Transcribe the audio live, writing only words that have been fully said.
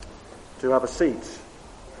to have a seat.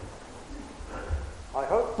 I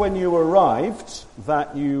hope when you arrived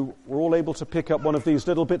that you were all able to pick up one of these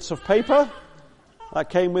little bits of paper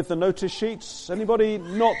that came with the notice sheets. Anybody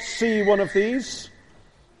not see one of these?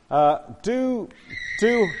 Do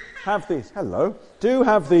have these. Hello. Do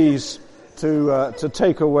have these to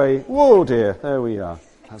take away. Whoa, dear. There we are.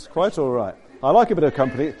 That's quite all right. I like a bit of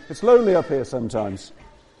company. It's lonely up here sometimes.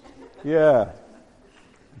 Yeah.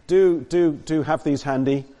 Do have these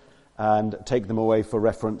handy and take them away for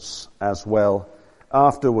reference as well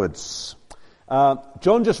afterwards.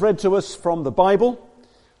 John just read to us from the Bible,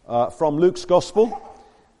 from Luke's Gospel,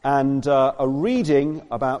 and a reading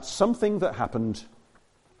about something that happened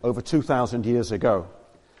over 2,000 years ago.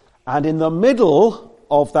 And in the middle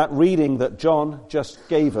of that reading that John just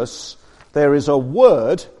gave us, there is a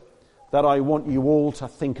word that I want you all to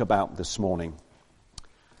think about this morning.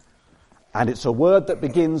 And it's a word that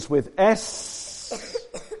begins with S,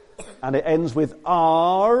 and it ends with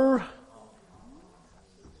R,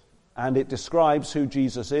 and it describes who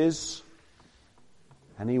Jesus is.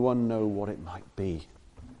 Anyone know what it might be?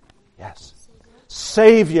 Yes.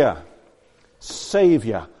 Saviour.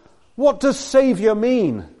 Saviour. What does Saviour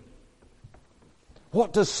mean?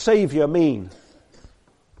 What does Saviour mean?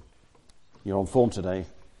 You're on form today.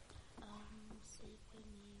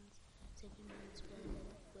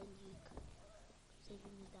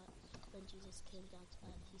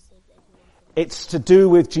 It's to do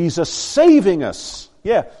with Jesus saving us.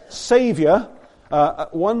 Yeah, Saviour,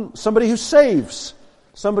 somebody who saves,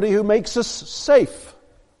 somebody who makes us safe,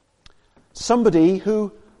 somebody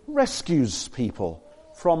who rescues people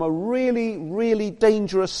from a really, really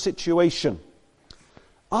dangerous situation.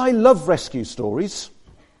 I love rescue stories.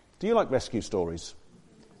 Do you like rescue stories?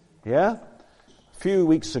 Yeah? A few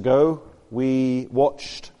weeks ago, we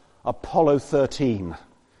watched Apollo 13.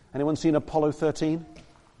 Anyone seen Apollo 13?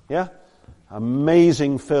 Yeah?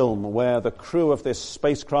 Amazing film where the crew of this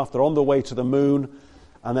spacecraft are on the way to the moon,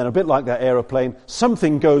 and then a bit like that aeroplane,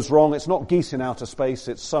 something goes wrong. It's not geese in outer space,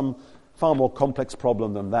 it's some far more complex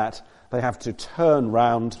problem than that. They have to turn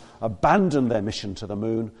round, abandon their mission to the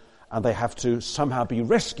moon, and they have to somehow be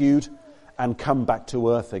rescued and come back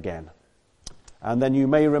to Earth again. And then you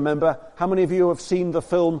may remember, how many of you have seen the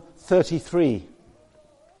film 33?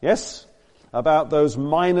 Yes? About those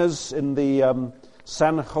miners in the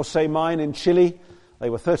San Jose mine in Chile. They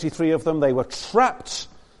were 33 of them. They were trapped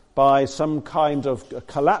by some kind of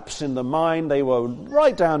collapse in the mine. They were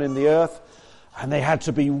right down in the earth, and they had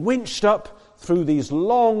to be winched up through these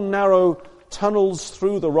long, narrow tunnels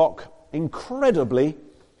through the rock, incredibly,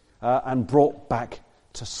 and brought back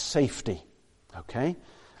to safety. Okay?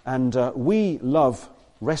 And we love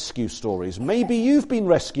rescue stories. Maybe you've been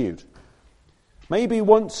rescued. Maybe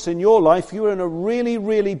once in your life you were in a really,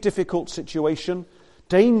 really difficult situation,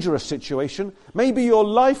 dangerous situation. Maybe your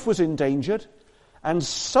life was endangered and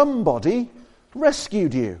somebody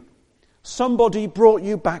rescued you. Somebody brought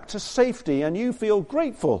you back to safety, and you feel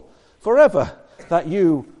grateful forever that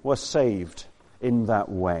you were saved in that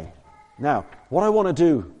way. Now, what I want to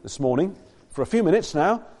do this morning, for a few minutes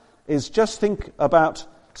now, is just think about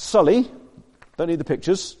Sully. Don't need the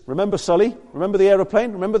pictures. Remember Sully? Remember the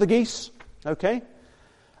aeroplane? Remember the geese? Okay?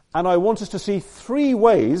 And I want us to see three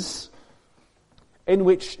ways in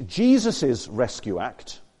which Jesus' rescue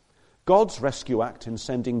act, God's rescue act in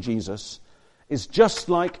sending Jesus, is just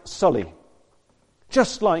like Sully.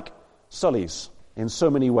 Just like Sully's in so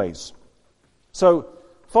many ways. So,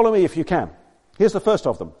 follow me if you can. Here's the first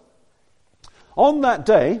of them. On that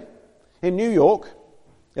day, in New York,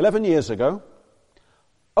 11 years ago,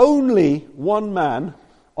 only one man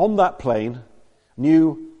on that plane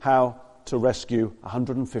knew how to rescue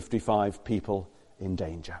 155 people in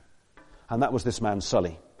danger. And that was this man,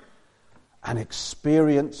 Sully. An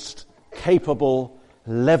experienced, capable,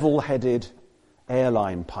 level-headed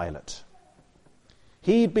airline pilot.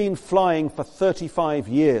 He'd been flying for 35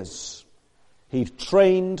 years. He'd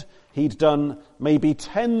trained, he'd done maybe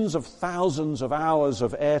tens of thousands of hours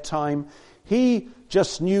of airtime. He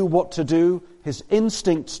just knew what to do. His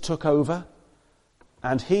instincts took over.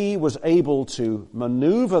 And he was able to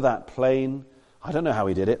maneuver that plane. I don't know how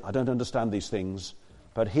he did it. I don't understand these things.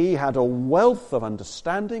 But he had a wealth of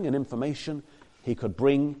understanding and information. He could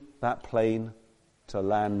bring that plane to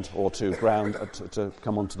land or to ground, to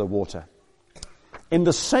come onto the water. In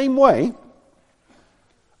the same way,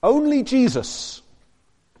 only Jesus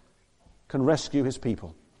can rescue his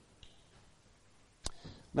people.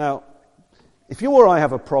 Now, if you or I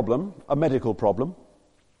have a problem, a medical problem,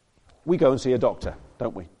 we go and see a doctor,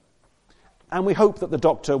 don't we? And we hope that the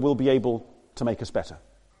doctor will be able to make us better.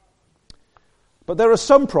 But there are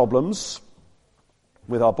some problems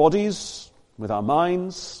with our bodies, with our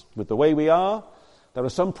minds, with the way we are. There are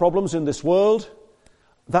some problems in this world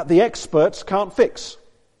that the experts can't fix.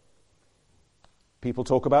 People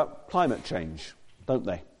talk about climate change, don't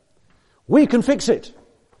they? We can fix it.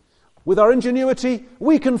 With our ingenuity,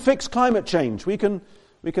 we can fix climate change. We can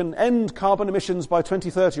end carbon emissions by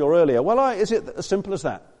 2030 or earlier. Well, is it as simple as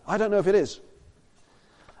that? I don't know if it is.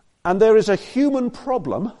 And there is a human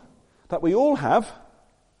problem that we all have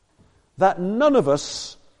that none of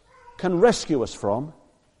us can rescue us from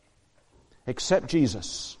except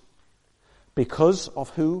Jesus, because of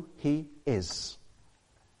who he is.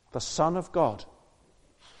 The Son of God.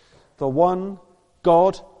 The one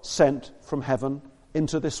God sent from heaven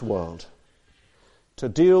into this world to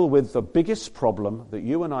deal with the biggest problem that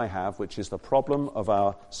you and I have, which is the problem of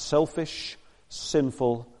our selfish,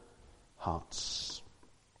 sinful hearts.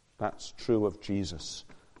 That's true of Jesus.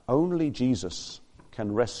 Only Jesus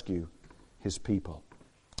can rescue his people.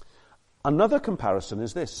 Another comparison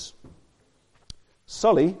is this.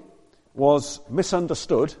 Sully was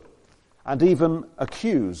misunderstood and even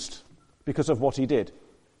accused because of what he did.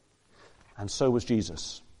 And so was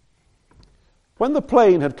Jesus. When the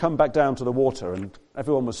plane had come back down to the water and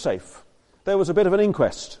everyone was safe, there was a bit of an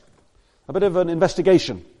inquest, a bit of an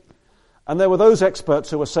investigation. And there were those experts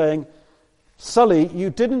who were saying, Sully, you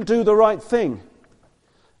didn't do the right thing.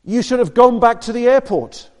 You should have gone back to the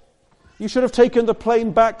airport. You should have taken the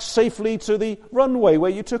plane back safely to the runway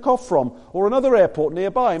where you took off from, or another airport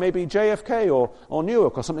nearby, maybe JFK or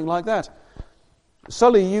Newark or something like that.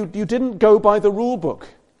 Sully, you didn't go by the rule book.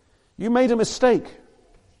 You made a mistake.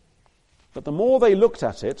 But the more they looked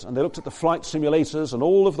at it, and they looked at the flight simulators and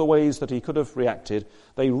all of the ways that he could have reacted,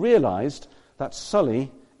 they realized that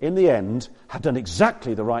Sully, in the end, had done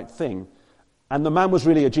exactly the right thing, and the man was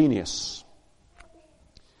really a genius.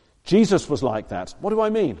 Jesus was like that. What do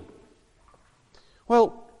I mean?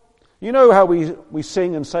 Well, you know how we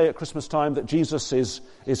sing and say at Christmas time that Jesus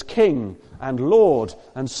is King and Lord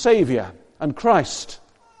and Saviour and Christ.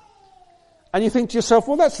 And you think to yourself,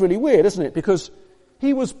 well, that's really weird, isn't it? Because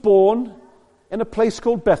he was born in a place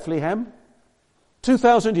called Bethlehem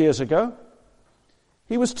 2,000 years ago.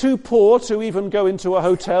 He was too poor to even go into a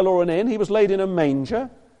hotel or an inn. He was laid in a manger.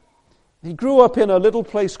 He grew up in a little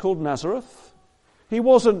place called Nazareth. He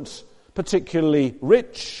wasn't particularly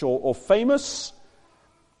rich or famous.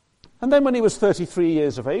 And then when he was 33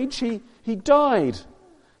 years of age, he died.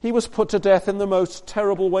 He was put to death in the most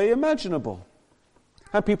terrible way imaginable.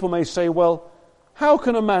 And people may say, well, how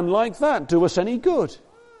can a man like that do us any good?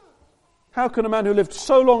 How can a man who lived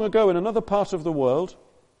so long ago in another part of the world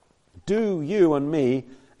do you and me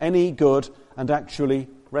any good and actually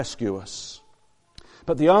rescue us?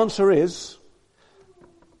 But the answer is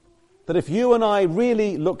that if you and I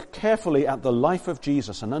really look carefully at the life of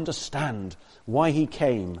Jesus and understand why he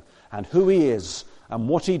came and who he is and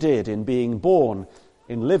what he did in being born,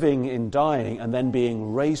 in living, in dying, and then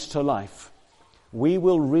being raised to life, we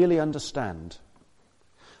will really understand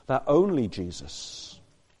that only Jesus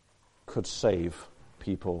could save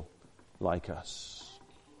people like us.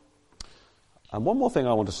 And one more thing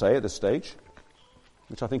I want to say at this stage,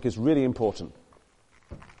 which I think is really important.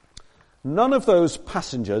 None of those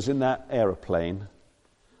passengers in that aeroplane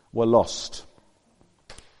were lost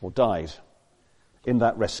or died in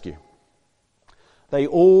that rescue. They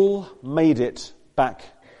all made it back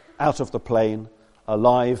out of the plane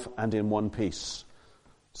alive and in one piece.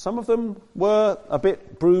 Some of them were a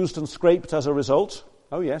bit bruised and scraped as a result.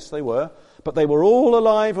 Oh yes, they were. But they were all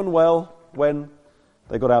alive and well when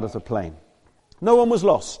they got out of the plane. No one was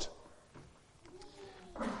lost.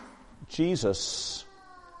 Jesus,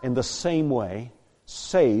 in the same way,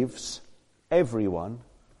 saves everyone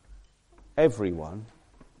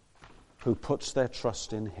who puts their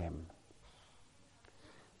trust in him.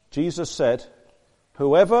 Jesus said,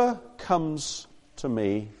 whoever comes to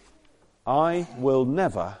me, I will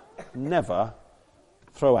never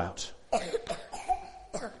throw out.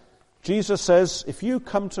 Jesus says, if you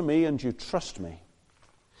come to me and you trust me,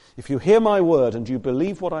 if you hear my word and you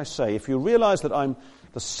believe what I say, if you realize that I'm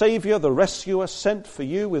the Saviour, the rescuer sent for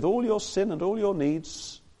you with all your sin and all your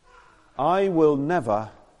needs, I will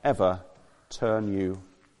never, ever turn you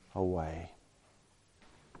away.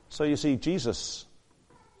 So you see, Jesus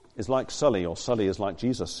is like Sully, or Sully is like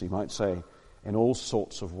Jesus, you might say, in all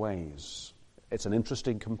sorts of ways. It's an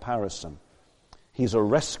interesting comparison. He's a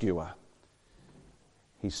rescuer.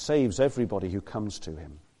 He saves everybody who comes to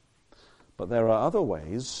him. But there are other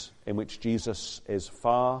ways in which Jesus is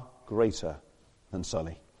far greater than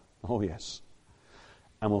Sully. Oh, yes.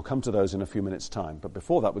 And we'll come to those in a few minutes' time. But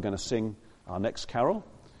before that, we're going to sing our next carol,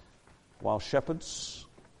 While Shepherds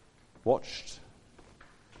Watched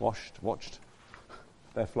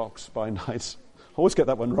their flocks by night. Always get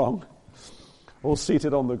that one wrong. All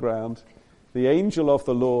seated on the ground. The angel of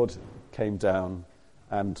the Lord came down,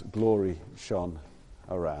 and glory shone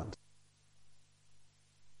around.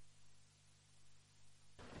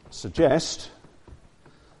 Suggest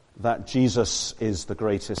that Jesus is the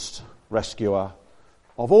greatest rescuer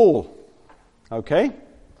of all. Okay?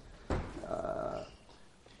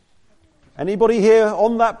 Anybody here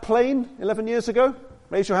on that plane 11 years ago?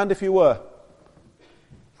 Raise your hand if you were.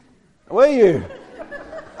 Were you?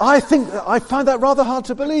 I find that rather hard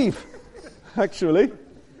to believe, actually.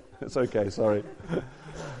 It's okay, sorry.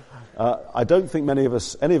 I don't think any of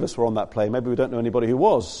us were on that plane. Maybe we don't know anybody who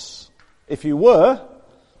was. If you were,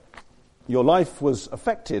 your life was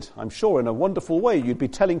affected, I'm sure, in a wonderful way. You'd be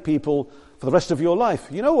telling people for the rest of your life,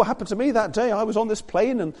 you know what happened to me that day? I was on this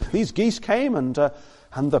plane and these geese came and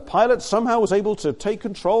the pilot somehow was able to take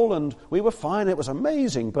control and we were fine. It was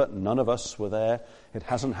amazing, but none of us were there. It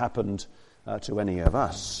hasn't happened to any of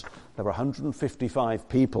us. There were 155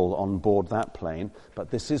 people on board that plane, but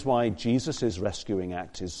this is why Jesus' rescuing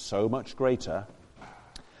act is so much greater,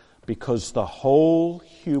 because the whole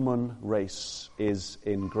human race is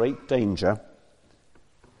in great danger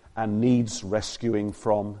and needs rescuing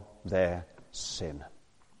from their sin.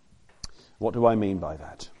 What do I mean by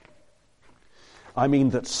that? I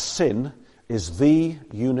mean that sin is the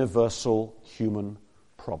universal human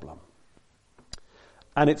problem.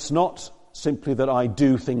 And it's not simply that I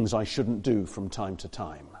do things I shouldn't do from time to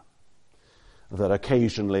time, that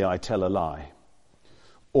occasionally I tell a lie,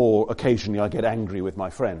 or occasionally I get angry with my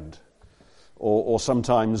friend, or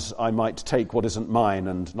sometimes I might take what isn't mine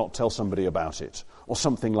and not tell somebody about it, or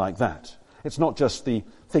something like that. It's not just the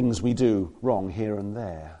things we do wrong here and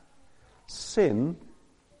there. Sin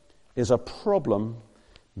is a problem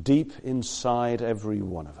deep inside every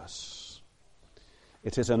one of us.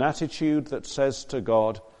 It is an attitude that says to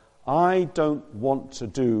God, I don't want to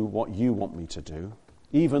do what you want me to do,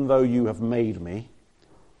 even though you have made me,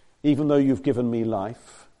 even though you've given me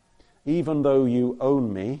life, even though you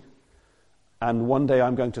own me, and one day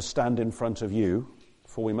I'm going to stand in front of you,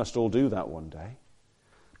 for we must all do that one day.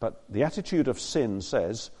 But the attitude of sin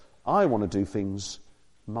says, I want to do things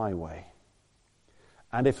my way.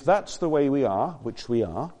 And if that's the way we are, which we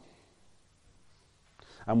are,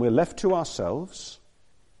 and we're left to ourselves,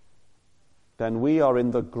 then we are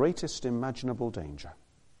in the greatest imaginable danger.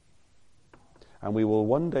 And we will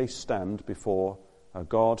one day stand before a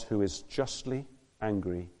God who is justly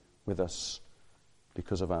angry with us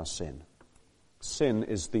because of our sin. Sin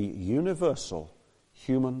is the universal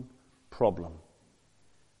human problem.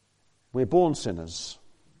 We're born sinners,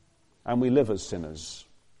 and we live as sinners,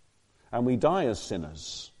 and we die as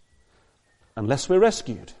sinners, unless we're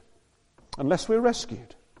rescued. Unless we're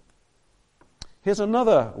rescued. Here's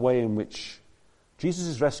another way in which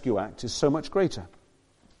Jesus' rescue act is so much greater.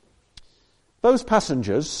 Those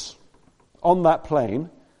passengers on that plane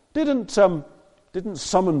didn't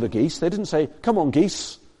summon the geese. They didn't say, come on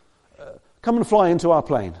geese, come and fly into our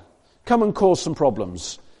plane. Come and cause some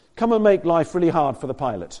problems. Come and make life really hard for the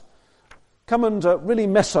pilot. Come and really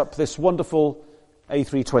mess up this wonderful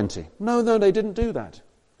A320. No, they didn't do that.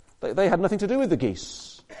 They had nothing to do with the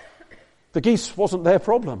geese. The geese wasn't their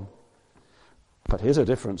problem. But here's a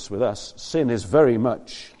difference with us. Sin is very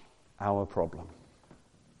much our problem.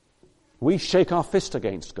 We shake our fist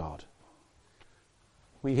against God.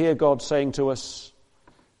 We hear God saying to us,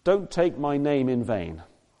 don't take my name in vain.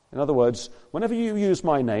 In other words, whenever you use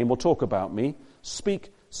my name or talk about me, speak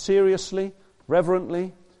seriously,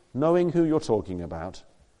 reverently, knowing who you're talking about.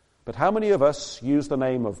 But how many of us use the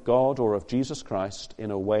name of God or of Jesus Christ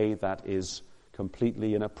in a way that is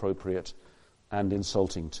completely inappropriate and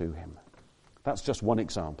insulting to him? That's just one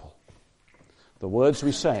example. The words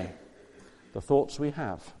we say, the thoughts we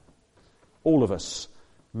have, all of us,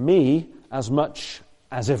 me as much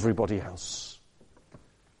as everybody else.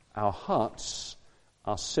 Our hearts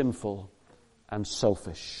are sinful and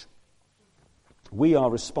selfish. We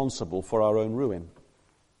are responsible for our own ruin.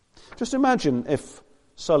 Just imagine if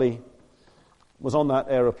Sully was on that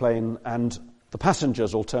aeroplane and the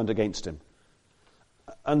passengers all turned against him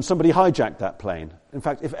and somebody hijacked that plane. In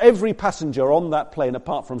fact, if every passenger on that plane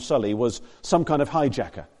apart from Sully was some kind of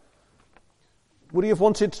hijacker, would he have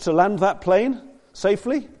wanted to land that plane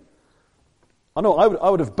safely? I know I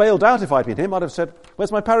would have bailed out if I'd been him. I'd have said,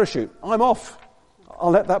 where's my parachute? I'm off.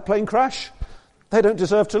 I'll let that plane crash. They don't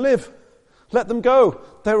deserve to live. Let them go.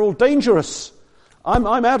 They're all dangerous. I'm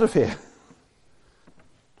out of here.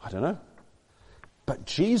 I don't know. But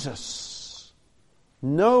Jesus,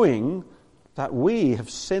 knowing that we have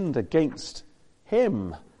sinned against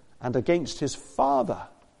him and against his Father,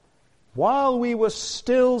 While we were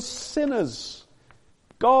still sinners,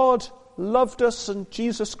 God loved us and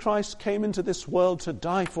Jesus Christ came into this world to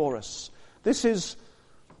die for us. This is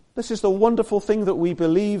the wonderful thing that we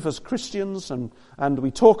believe as Christians and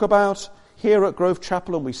we talk about here at Grove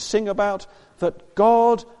Chapel and we sing about, that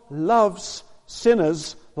God loves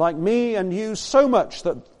sinners like me and you so much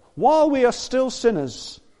that while we are still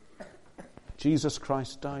sinners, Jesus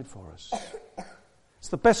Christ died for us. It's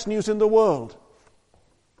the best news in the world.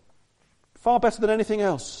 Far better than anything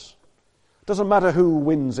else. It doesn't matter who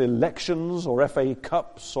wins elections or FA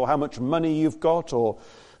Cups or how much money you've got or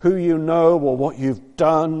who you know or what you've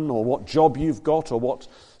done or what job you've got or what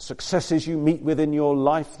successes you meet with in your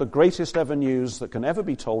life. The greatest ever news that can ever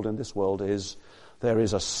be told in this world is there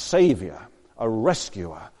is a Saviour, a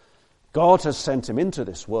rescuer. God has sent him into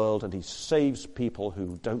this world and he saves people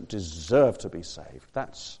who don't deserve to be saved.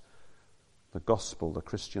 That's the gospel, the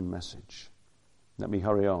Christian message. Let me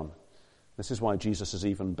hurry on. This is why Jesus is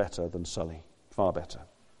even better than Sully, far better.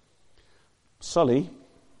 Sully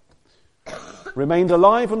remained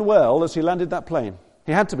alive and well as he landed that plane.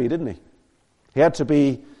 He had to be, didn't he? He had to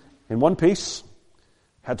be in one piece,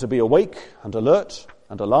 had to be awake and alert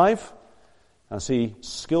and alive as he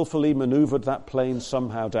skillfully maneuvered that plane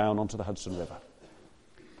somehow down onto the Hudson River.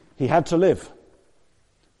 He had to live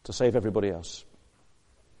to save everybody else.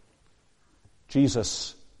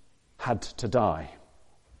 Jesus had to die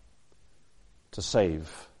to save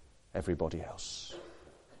everybody else.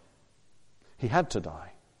 He had to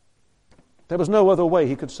die. There was no other way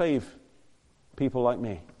he could save people like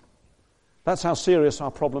me. That's how serious our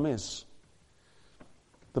problem is.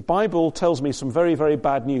 The Bible tells me some very, very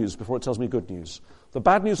bad news before it tells me good news. The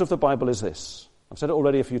bad news of the Bible is this. I've said it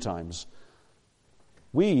already a few times.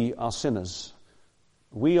 We are sinners.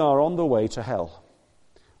 We are on the way to hell.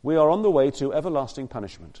 We are on the way to everlasting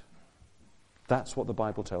punishment. That's what the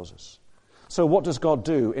Bible tells us. So what does God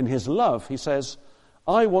do? In his love, he says,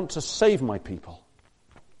 I want to save my people.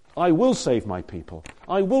 I will save my people.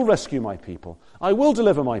 I will rescue my people. I will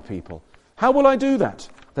deliver my people. How will I do that?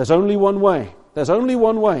 There's only one way. There's only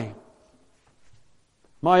one way.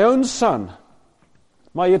 My own Son,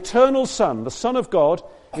 my eternal Son, the Son of God,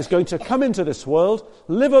 is going to come into this world,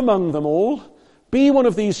 live among them all, be one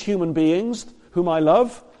of these human beings whom I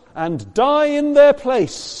love, and die in their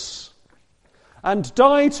place, and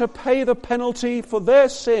die to pay the penalty for their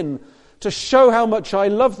sin, to show how much I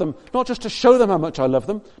love them, not just to show them how much I love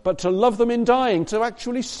them, but to love them in dying, to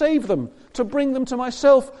actually save them, to bring them to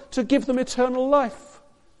myself, to give them eternal life.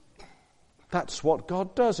 That's what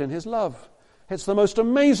God does in his love. It's the most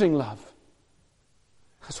amazing love.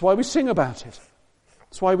 That's why we sing about it.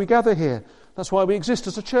 That's why we gather here. That's why we exist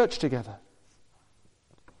as a church together.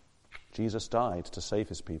 Jesus died to save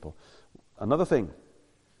his people. Another thing,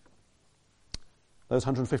 those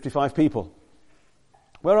 155 people,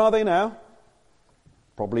 where are they now?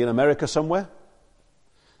 Probably in America somewhere.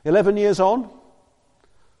 11 years on.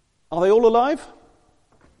 Are they all alive?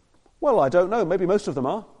 Well, I don't know. Maybe most of them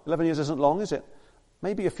are. 11 years isn't long, is it?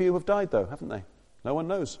 Maybe a few have died, though, haven't they? No one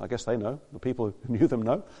knows. I guess they know. The people who knew them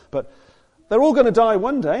know. But they're all going to die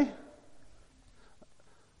one day.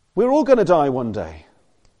 We're all going to die one day.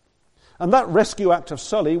 And that rescue act of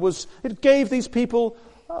Sully it gave these people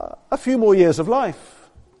a few more years of life.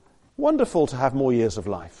 Wonderful to have more years of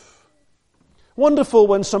life. Wonderful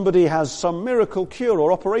when somebody has some miracle cure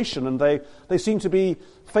or operation and they seem to be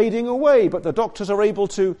fading away, but the doctors are able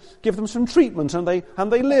to give them some treatment and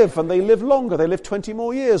they live longer. They live 20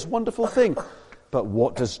 more years. Wonderful thing. But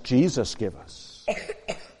what does Jesus give us?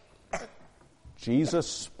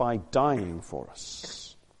 Jesus, by dying for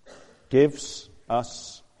us, gives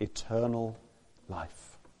us eternal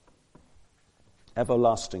life.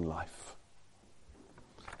 Everlasting life.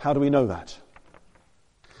 How do we know that?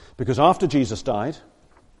 Because after Jesus died,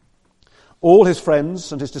 all his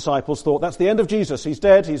friends and his disciples thought, that's the end of Jesus. He's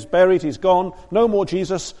dead, he's buried, he's gone. No more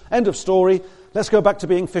Jesus. End of story. Let's go back to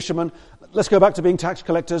being fishermen. Let's go back to being tax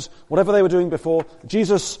collectors. Whatever they were doing before.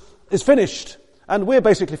 Jesus is finished. And we're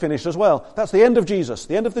basically finished as well. That's the end of Jesus.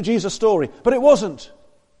 The end of the Jesus story. But it wasn't.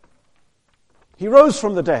 He rose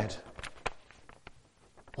from the dead.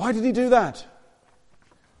 Why did he do that?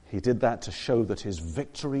 He did that to show that his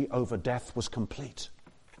victory over death was complete.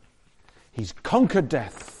 He's conquered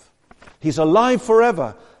death. He's alive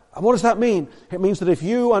forever. And what does that mean? It means that if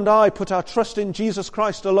you and I put our trust in Jesus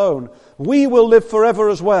Christ alone, we will live forever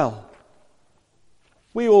as well.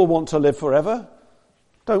 We all want to live forever,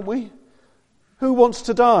 don't we? Who wants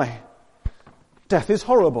to die? Death is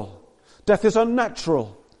horrible. Death is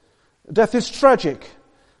unnatural. Death is tragic.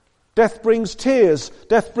 Death brings tears.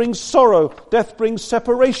 Death brings sorrow. Death brings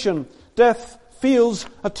separation. Death feels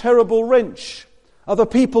a terrible wrench. Other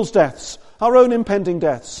people's deaths, our own impending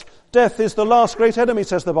deaths. Death is the last great enemy,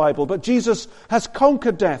 says the Bible, but Jesus has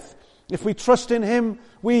conquered death. If we trust in him,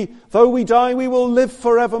 though we die, we will live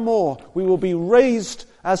forevermore. We will be raised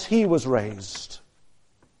as he was raised.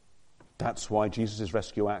 That's why Jesus'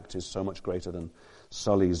 rescue act is so much greater than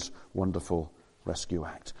Sully's wonderful rescue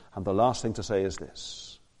act. And the last thing to say is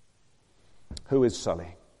this. Who is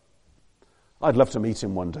Sully? I'd love to meet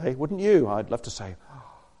him one day, wouldn't you? I'd love to say,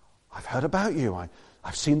 I've heard about you.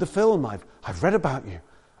 I've seen the film. I've read about you.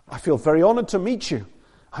 I feel very honored to meet you.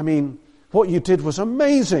 I mean, what you did was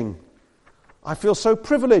amazing. I feel so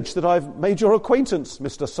privileged that I've made your acquaintance,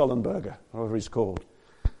 Mr. Sullenberger, however he's called.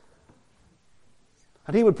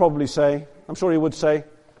 And he would probably say, I'm sure he would say,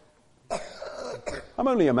 I'm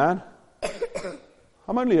only a man.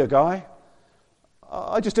 I'm only a guy.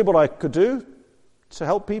 I just did what I could do to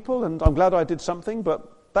help people, and I'm glad I did something,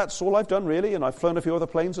 but that's all I've done really, and I've flown a few other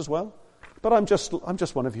planes as well. But I'm just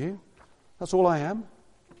one of you. That's all I am.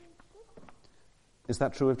 Is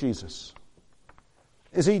that true of Jesus?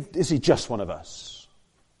 Is he just one of us?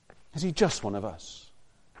 Is he just one of us?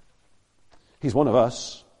 He's one of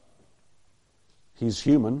us. He's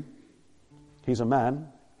human. He's a man.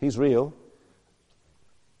 He's real.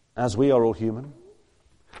 As we are all human.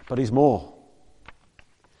 But he's more.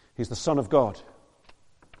 He's the Son of God.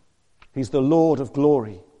 He's the Lord of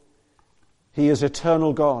glory. He is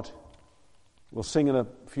eternal God. We'll sing in a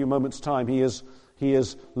few moments' time. He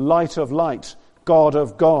is light of light, God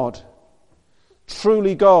of God.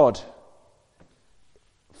 Truly God.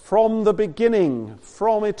 From the beginning,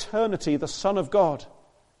 from eternity, the Son of God,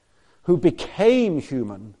 who became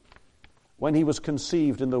human when he was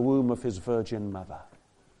conceived in the womb of his virgin mother.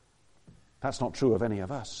 That's not true of any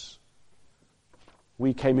of us.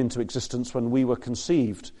 We came into existence when we were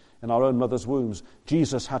conceived in our own mother's wombs.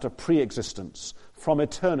 Jesus had a pre-existence. From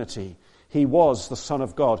eternity, he was the Son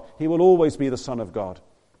of God. He will always be the Son of God.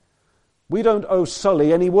 We don't owe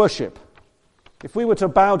Sully any worship. If we were to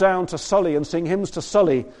bow down to Sully and sing hymns to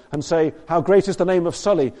Sully and say, how great is the name of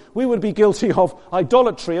Sully, we would be guilty of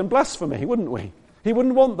idolatry and blasphemy, wouldn't we? He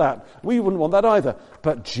wouldn't want that. We wouldn't want that either.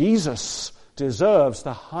 But Jesus deserves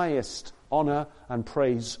the highest honor and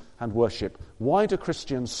praise and worship. Why do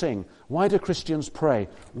Christians sing? Why do Christians pray?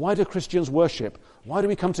 Why do Christians worship? Why do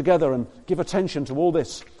we come together and give attention to all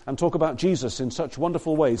this and talk about Jesus in such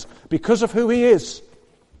wonderful ways? Because of who he is.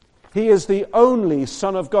 He is the only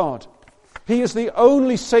Son of God. He is the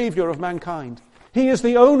only Savior of mankind. He is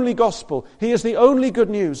the only gospel. He is the only good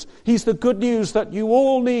news. He's the good news that you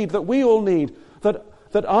all need, that we all need, that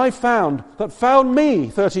I found, that found me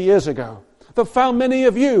 30 years ago, that found many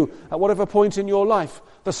of you at whatever point in your life.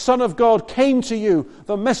 The Son of God came to you.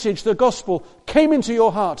 The message, the gospel, came into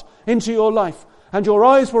your heart, into your life, and your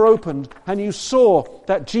eyes were opened, and you saw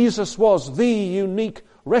that Jesus was the unique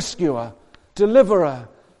rescuer, deliverer,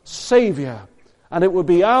 Savior. And it would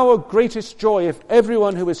be our greatest joy if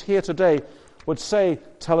everyone who is here today would say,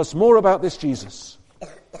 tell us more about this Jesus.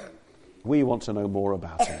 We want to know more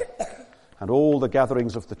about him. And all the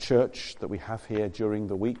gatherings of the church that we have here during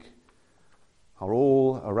the week are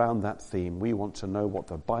all around that theme. We want to know what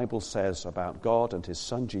the Bible says about God and his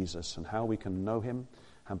Son Jesus and how we can know him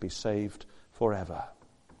and be saved forever.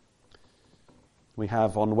 We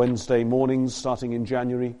have on Wednesday mornings, starting in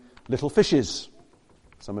January, Little Fishes.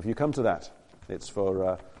 Some of you come to that. It's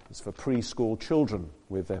for preschool children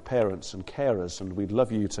with their parents and carers, and we'd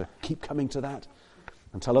love you to keep coming to that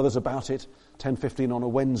and tell others about it. 10:15 on a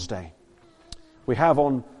Wednesday. We have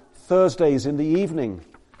on Thursdays in the evening,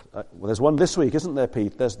 well, there's one this week, isn't there,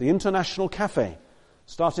 Pete? There's the International Cafe,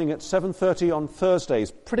 starting at 7:30 on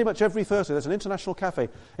Thursdays. Pretty much every Thursday there's an International Cafe.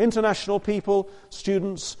 International people,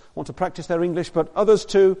 students want to practice their English, but others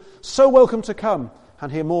too, so welcome to come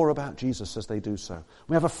and hear more about Jesus as they do so.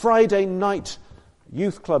 We have a Friday night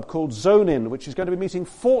youth club called Zone In, which is going to be meeting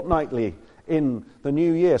fortnightly in the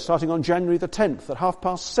new year, starting on January the 10th at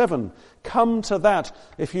 7:30. Come to that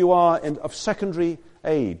if you are of secondary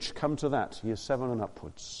age. Come to that, year 7 and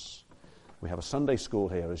upwards. We have a Sunday school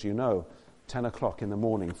here, as you know, 10 o'clock in the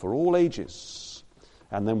morning for all ages.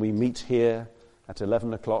 And then we meet here at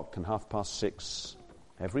 11 o'clock and 6:30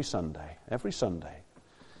 every Sunday. Every Sunday.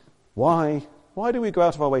 Why? Why do we go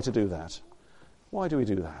out of our way to do that? Why do we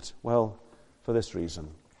do that? Well, for this reason.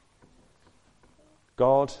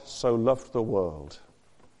 God so loved the world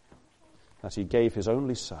that he gave his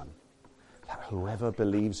only Son, that whoever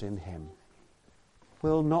believes in him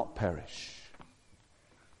will not perish,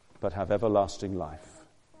 but have everlasting life,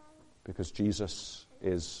 because Jesus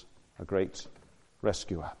is a great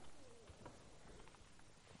rescuer.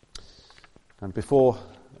 And before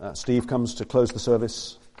Steve comes to close the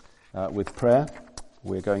service with prayer,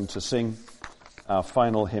 we're going to sing our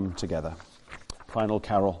final hymn together. Final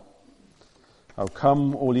carol. O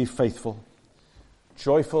come, all ye faithful,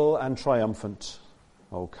 joyful and triumphant.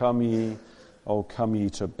 O come ye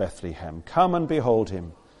to Bethlehem. Come and behold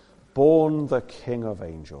him, born the King of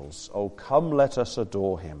angels. O come, let us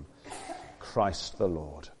adore him, Christ the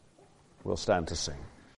Lord. We'll stand to sing.